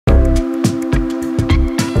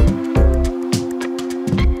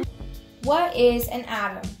is an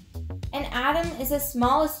atom? An atom is the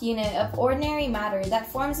smallest unit of ordinary matter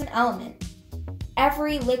that forms an element.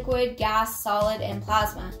 Every liquid, gas, solid, and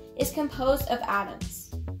plasma is composed of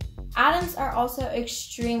atoms. Atoms are also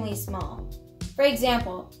extremely small. For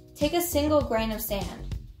example, take a single grain of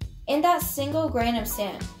sand. In that single grain of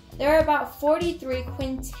sand, there are about 43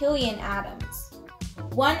 quintillion atoms.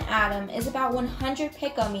 One atom is about 100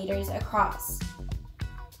 picometers across.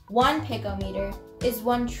 1 picometer is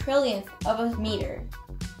 1 trillionth of a meter.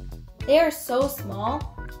 They are so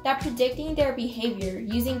small that predicting their behavior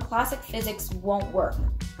using classic physics won't work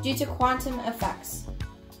due to quantum effects.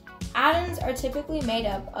 Atoms are typically made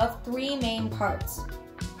up of 3 main parts: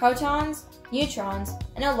 protons, neutrons,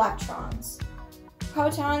 and electrons.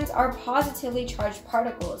 Protons are positively charged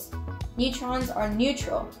particles, neutrons are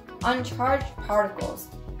neutral, uncharged particles,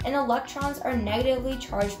 and electrons are negatively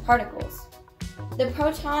charged particles. The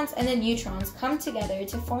protons and the neutrons come together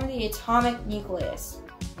to form the atomic nucleus,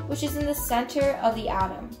 which is in the center of the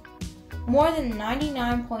atom. More than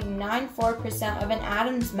 99.94% of an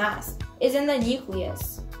atom's mass is in the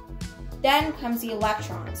nucleus. Then comes the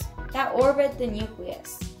electrons that orbit the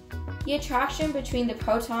nucleus. The attraction between the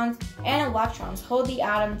protons and electrons hold the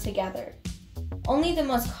atom together. Only the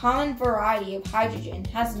most common variety of hydrogen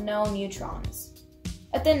has no neutrons.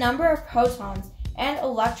 If the number of protons and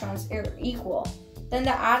electrons are equal, then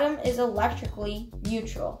the atom is electrically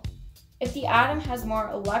neutral. If the atom has more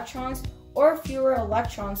electrons or fewer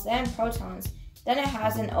electrons than protons, then it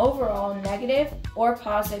has an overall negative or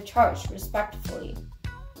positive charge, respectively.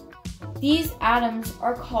 These atoms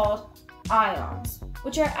are called ions,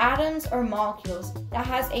 which are atoms or molecules that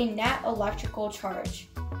has a net electrical charge.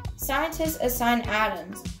 Scientists assign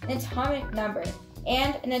atoms an atomic number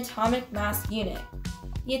and an atomic mass unit.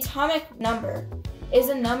 The atomic number is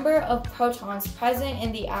the number of protons present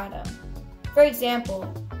in the atom. For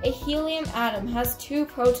example, a helium atom has 2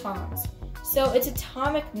 protons, so its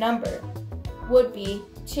atomic number would be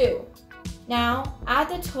 2. Now, add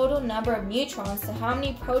the total number of neutrons to how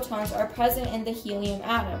many protons are present in the helium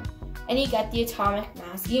atom, and you get the atomic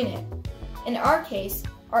mass unit. In our case,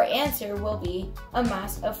 our answer will be a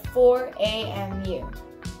mass of 4 AMU.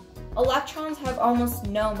 Electrons have almost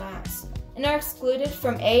no mass and are excluded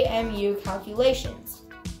from AMU calculations.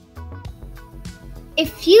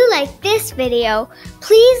 If you like this video,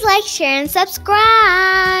 please like, share, and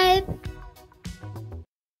subscribe.